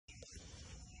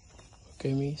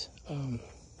Okay, miss.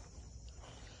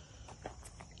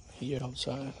 Here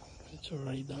outside, it's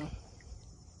already done.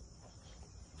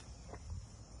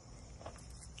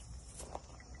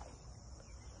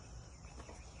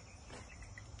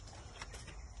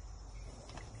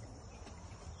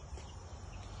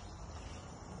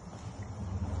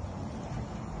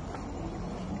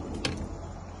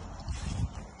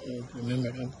 And remember,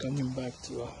 I'm coming back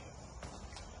to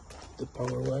the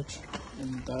power watch,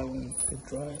 and that one could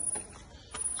dry.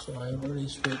 So I already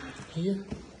switched here.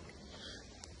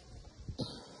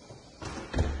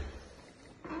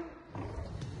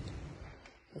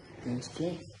 Everything's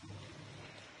good.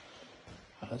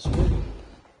 That's good.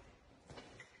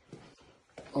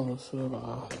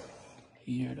 Also,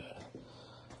 here that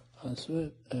I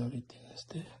swept, everything is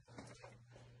there.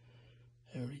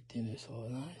 Everything is all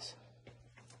nice.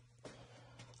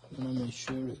 I'm gonna make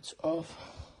sure it's off.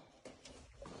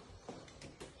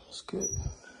 That's good.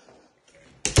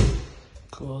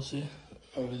 Close it.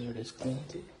 Over there is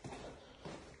plenty.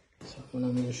 So I'm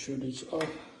gonna make sure it's off.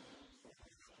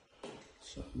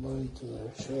 So I'm going to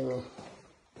make sure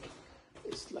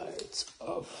this light's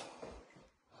off.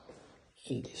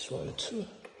 And this one too.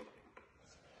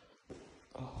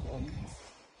 I'm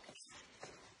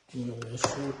gonna make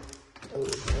sure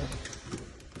everything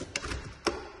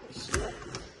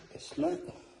is light.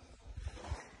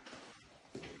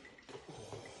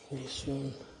 This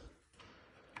one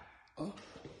off.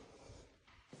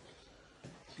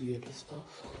 Here is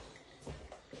off.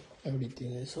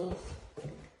 Everything is off.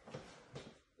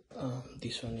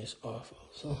 This one is off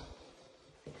also.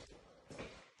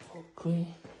 Okay.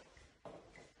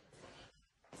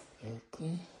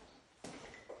 Okay.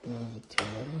 Turn it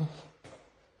off.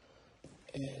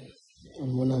 And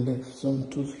I'm gonna leave some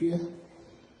tools here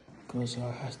because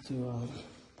I have to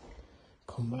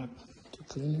come back to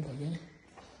clean it again.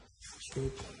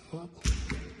 Sweep up.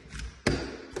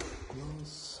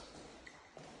 Close.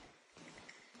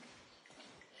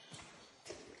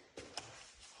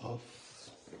 Off.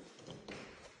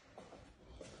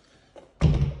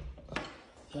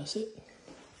 That's it.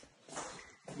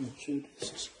 Make sure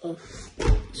this is off.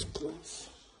 It's close.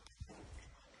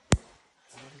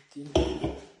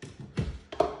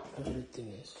 Everything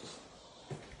is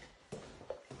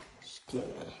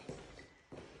good.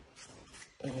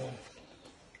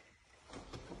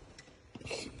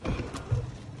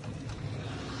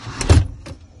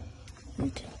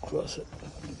 You can cross it.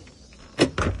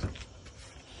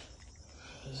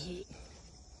 That's it.